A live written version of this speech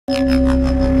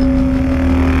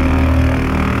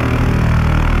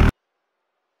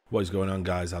What is going on,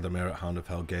 guys? Adam here at Hound of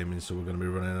Hell Gaming. So we're going to be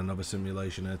running another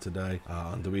simulation here today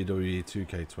on WWE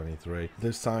 2K23.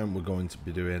 This time we're going to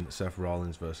be doing Seth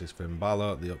Rollins versus Finn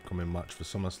Balor, the upcoming match for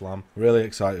Summerslam. Really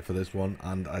excited for this one,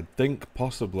 and I think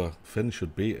possibly Finn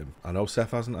should beat him. I know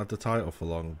Seth hasn't had the title for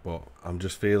long, but I'm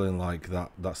just feeling like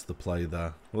that's the play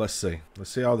there. Let's see.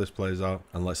 Let's see how this plays out,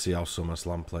 and let's see how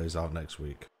SummerSlam plays out next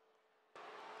week.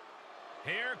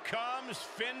 Here comes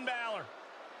Finn Balor.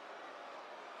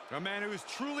 A man who has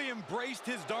truly embraced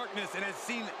his darkness and has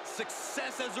seen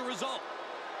success as a result.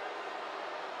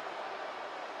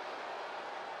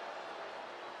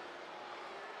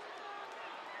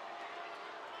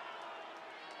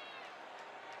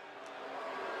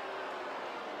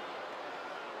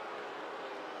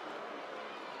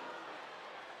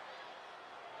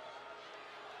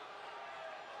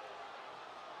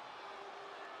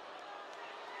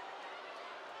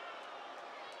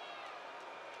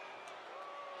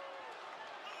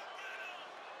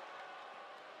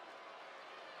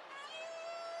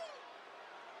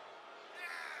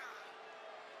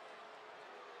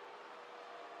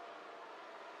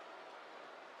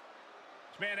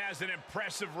 Man has an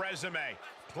impressive resume,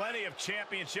 plenty of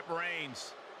championship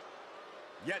reigns.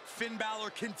 Yet Finn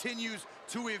Balor continues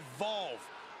to evolve.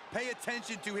 Pay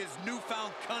attention to his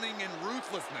newfound cunning and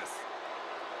ruthlessness.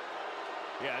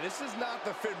 Yeah, this is not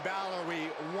the Finn Balor we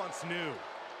once knew.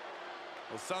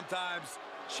 Well, sometimes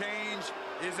change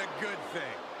is a good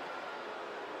thing.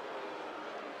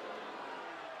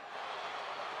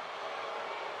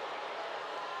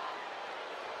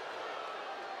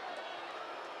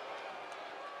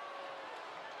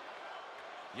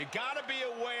 You gotta be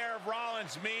aware of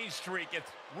Rollins' mean streak.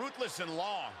 It's ruthless and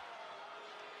long.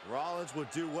 Rollins will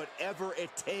do whatever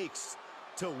it takes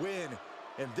to win,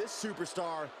 and this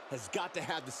superstar has got to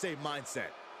have the same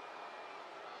mindset.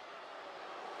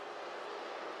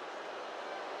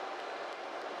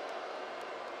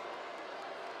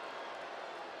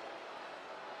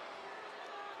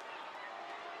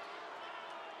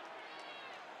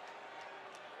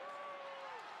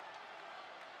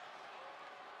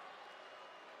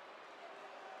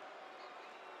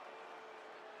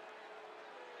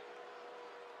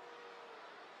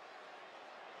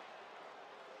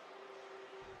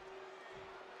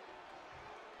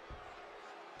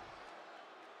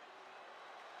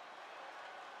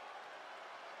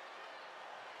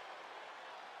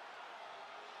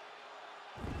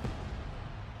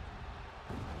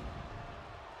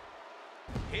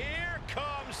 Here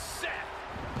comes Seth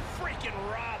freaking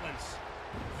Rollins,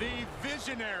 the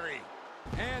visionary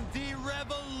and the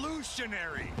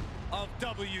revolutionary of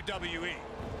WWE.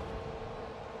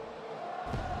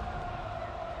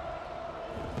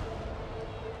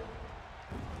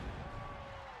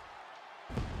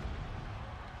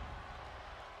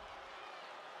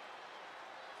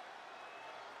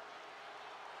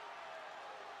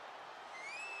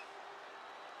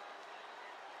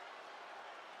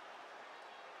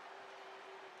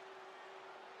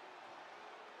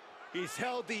 He's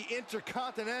held the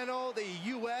Intercontinental, the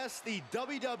US, the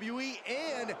WWE,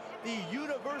 and the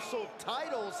Universal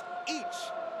titles, each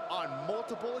on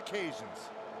multiple occasions.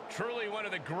 Truly one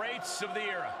of the greats of the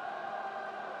era.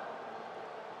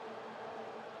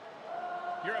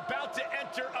 You're about to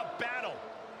enter a battle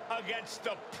against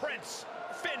the Prince,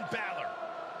 Finn Balor.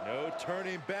 No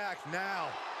turning back now.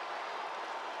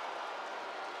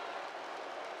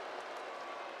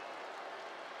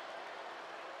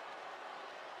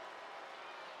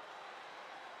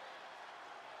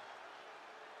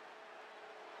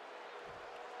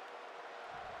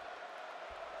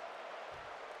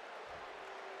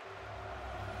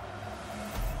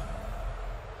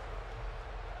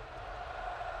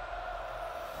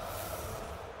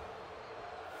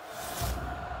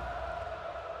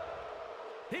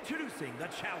 Introducing the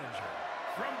challenger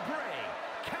from Bray,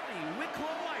 County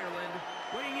Wicklow, Ireland,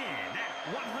 weighing in at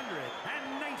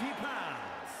 190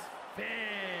 pounds,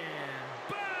 Finn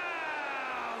Balor.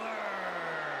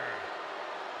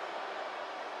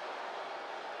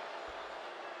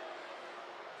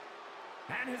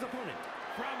 And his opponent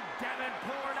from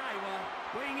Davenport, Iowa,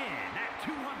 weighing in at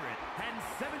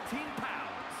 217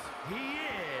 pounds, he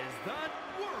is the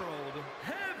World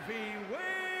Heavyweight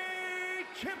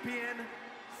Champion,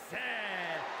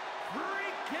 Seth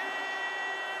freaking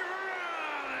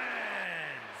Rollins!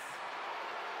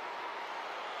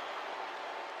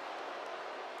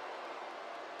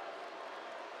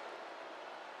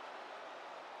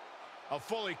 A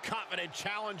fully confident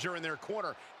challenger in their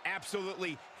corner,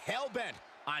 absolutely hell-bent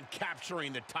on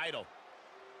capturing the title.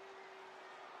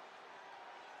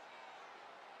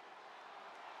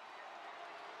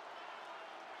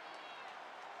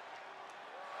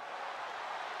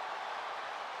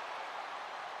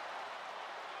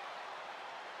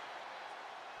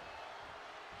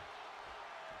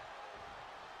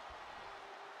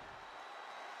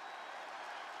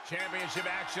 Championship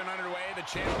action underway. The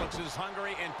champ looks as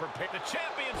hungry and prepared. The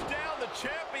champion's down. The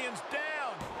champion's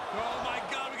down. Oh, my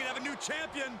God. We can have a new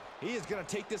champion. He is going to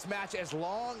take this match as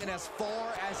long and as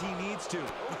far as he needs to.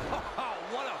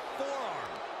 What a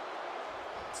forearm.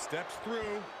 Steps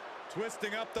through,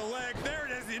 twisting up the leg. There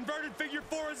it is. The inverted figure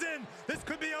four is in. This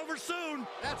could be over soon.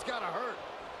 That's got to hurt.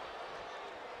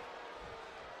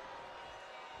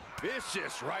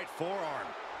 Vicious right forearm.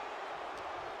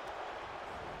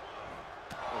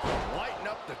 Lighten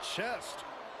up the chest.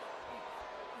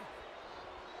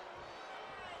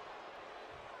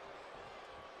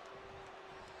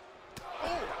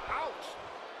 Oh, ouch.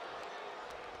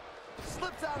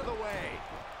 Slips out of the way.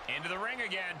 Into the ring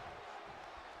again.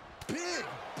 Big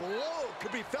blow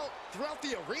could be felt throughout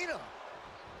the arena.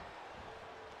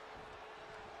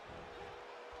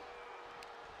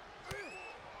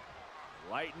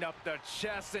 Lighten up the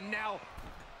chest, and now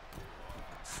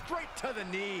straight to the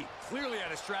knee. Clearly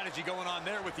had a strategy going on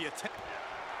there with the attempt.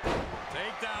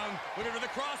 Takedown, looking for the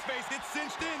crossface. It's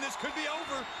cinched in. This could be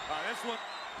over. This one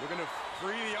looking to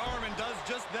free the arm and does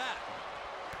just that.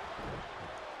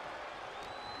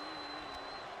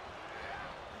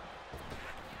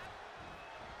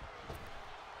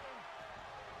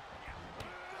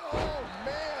 Oh,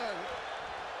 man.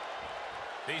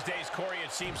 These days, Corey,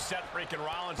 it seems Seth freaking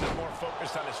Rollins is more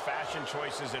focused on his fashion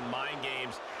choices and mind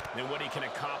games than what he can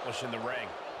accomplish in the ring.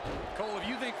 Cole, if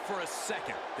you think for a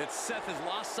second that Seth has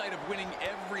lost sight of winning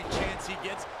every chance he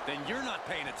gets, then you're not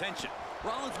paying attention.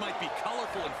 Rollins might be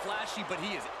colorful and flashy, but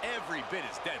he is every bit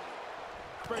as deadly.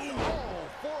 Oh,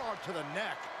 forearm to the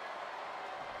neck.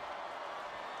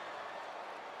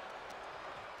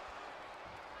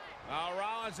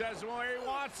 Rollins has where he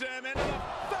wants him into the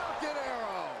Falcon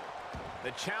Arrow.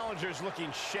 The challenger's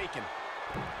looking shaken.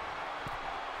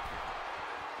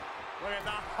 Look at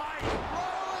the height.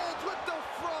 Rollins with the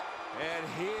front. And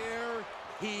here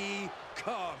he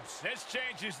comes. This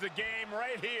changes the game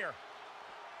right here.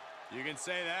 You can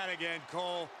say that again,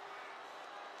 Cole.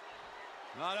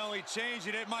 Not only change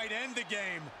it, it might end the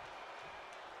game.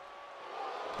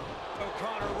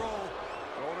 O'Connor roll.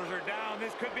 Shoulders are down.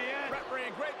 This could be it. Referee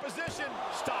in great position.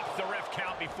 Stops the ref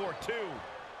count before 2.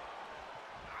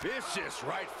 Vicious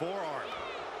right forearm.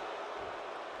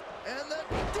 And the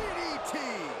DDT.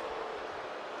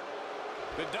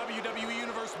 The WWE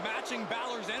Universe matching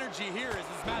Balor's energy here as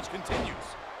this match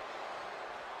continues.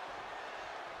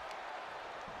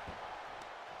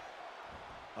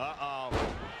 Uh-oh.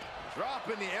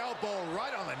 Dropping the elbow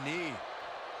right on the knee.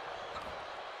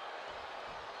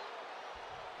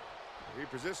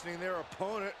 Repositioning their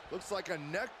opponent. Looks like a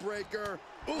neck breaker.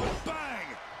 Ooh, bang!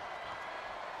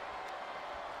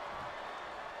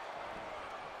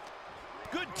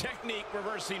 Good technique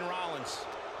reversing Rollins.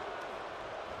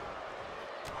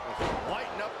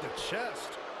 Lighten up the chest.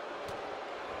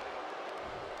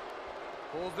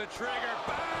 Pulls the trigger.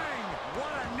 Bang!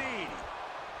 What a knee.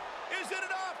 Is it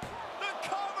enough? The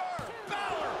cover!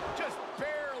 Balor just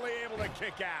barely able to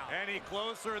kick out. Any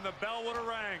closer and the bell would have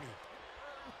rang.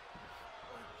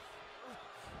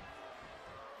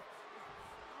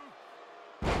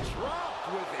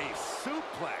 Dropped with a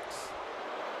suplex.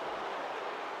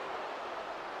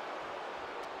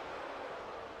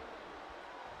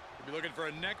 Could be looking for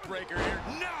a neck breaker here.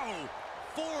 No!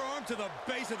 Forearm to the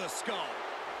base of the skull.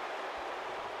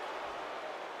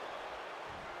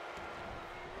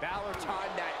 Balor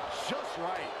timed that just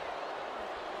right.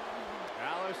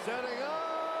 Balor setting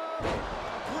up.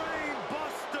 Brain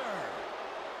buster.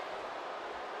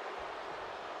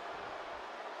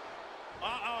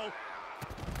 Uh-oh.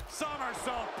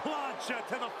 Somersault plancha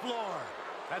to the floor.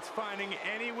 That's finding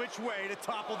any which way to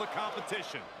topple the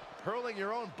competition. Hurling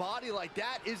your own body like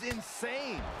that is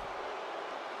insane.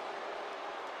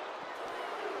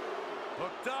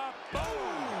 Hooked up. Boom!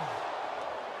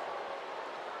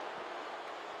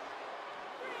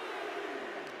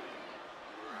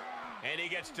 And he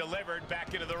gets delivered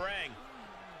back into the ring.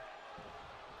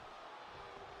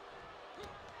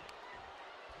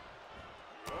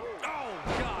 Oh,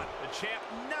 God. The champ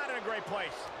not in a great place.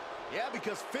 Yeah,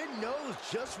 because Finn knows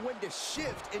just when to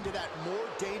shift into that more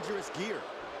dangerous gear.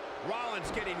 Rollins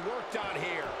getting worked on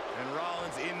here. And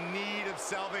Rollins in need of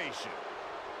salvation.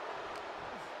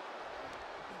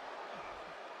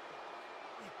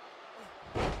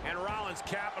 And Rollins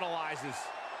capitalizes.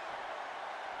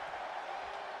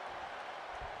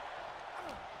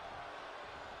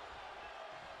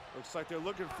 Looks like they're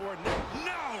looking for it.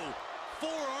 No!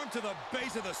 Forearm to the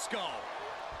base of the skull.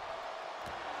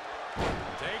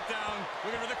 Takedown.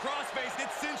 Looking for the crossface.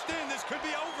 It's cinched in. This could be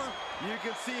over. You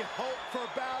can see hope for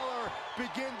Balor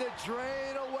begin to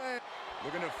drain away.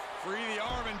 Looking to free the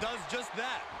arm and does just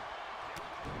that.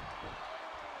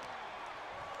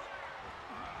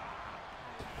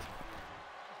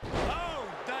 Oh,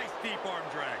 nice deep arm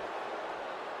drag.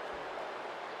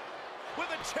 With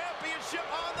a championship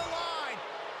on the line.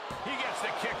 He gets the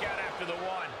kick out after the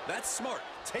one. That's smart,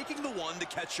 taking the one to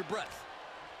catch your breath.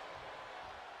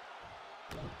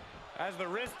 As the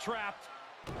wrist trapped,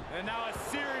 and now a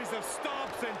series of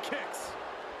stomps and kicks.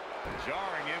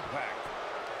 Jarring impact.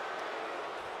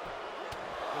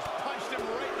 Just punched him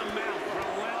right in the mouth.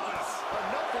 Relentless.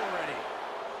 Enough already.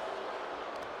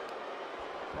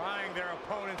 Prying their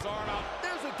opponent's arm out.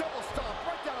 There's a double stomp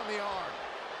right down on the arm.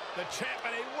 The champ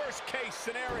in a worst-case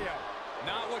scenario.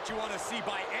 Not what you want to see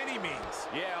by any means.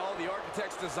 Yeah, all the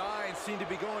architect's designs seem to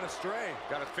be going astray.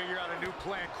 Got to figure out a new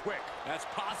plan quick. That's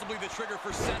possibly the trigger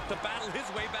for Seth to battle his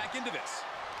way back into this.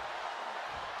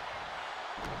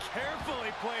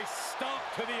 Carefully placed stomp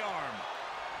to the arm.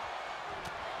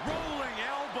 Rolling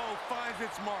elbow finds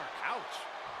its mark. Ouch.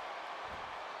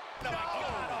 No!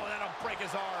 Oh, that'll break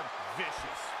his arm.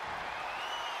 Vicious.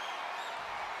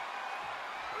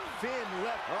 Finn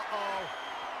left. Uh-oh.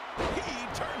 He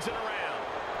turns it around.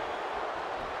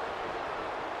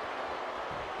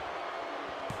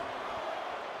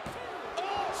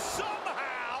 Oh,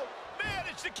 somehow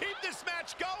managed to keep this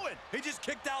match going. He just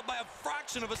kicked out by a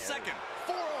fraction of a second.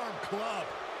 Forearm club.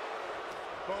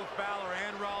 Both Balor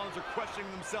and Rollins are questioning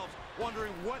themselves,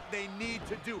 wondering what they need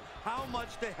to do, how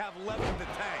much they have left in the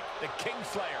tank. The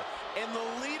Kingslayer and the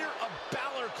leader of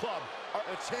Balor Club.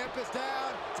 The champ is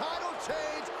down. Title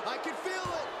change. I can feel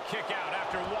it. Kick out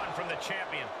after one from the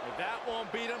champion. If that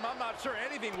won't beat him, I'm not sure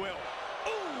anything will.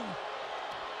 Ooh!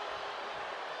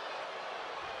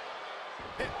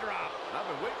 Hip drop. I've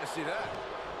been waiting to see that.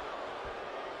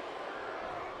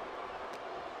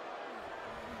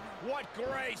 What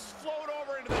grace. Float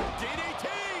over into the DDT.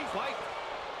 Fight.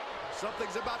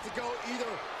 Something's about to go either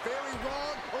very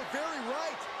wrong or very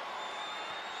right.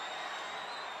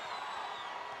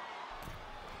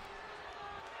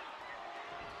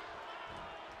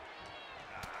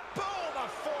 Boom! A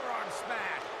forearm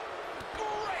smash.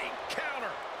 Great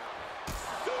counter.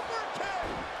 Super kick.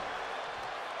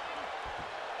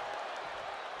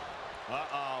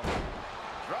 Uh-oh.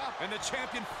 Drop. And the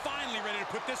champion finally ready to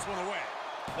put this one away.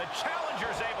 The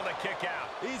challenger's able to kick out.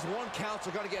 These one counts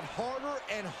are going to get harder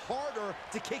and harder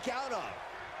to kick out of.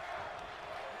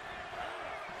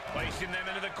 Placing them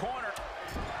into the corner.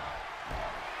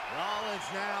 Rollins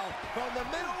now from the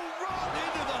middle, run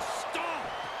Into the stomp.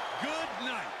 Good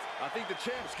night. I think the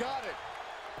champ's got it.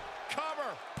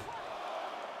 Cover.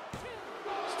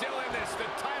 Still in this. The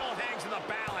title hangs in the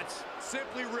balance.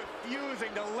 Simply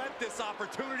refusing to let this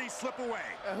opportunity slip away.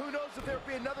 And who knows if there'll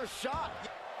be another shot.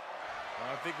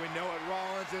 I think we know what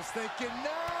Rollins is thinking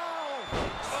now.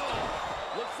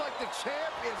 Oh, looks like the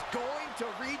champ is going to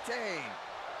retain.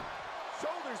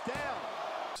 Shoulders down.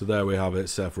 So there we have it,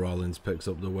 Seth Rollins picks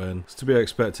up the win. It's to be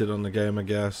expected on the game, I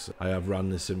guess. I have ran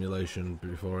this simulation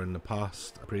before in the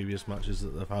past, previous matches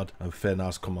that they've had, and Finn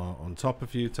has come out on top a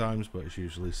few times, but it's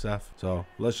usually Seth. So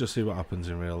let's just see what happens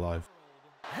in real life.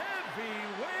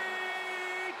 Heavyweight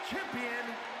champion,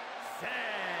 Seth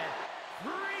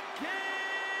freaking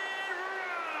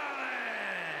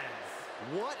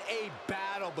Rollins. What a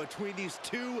battle between these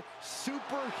two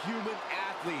superhuman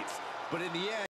athletes. But in the end,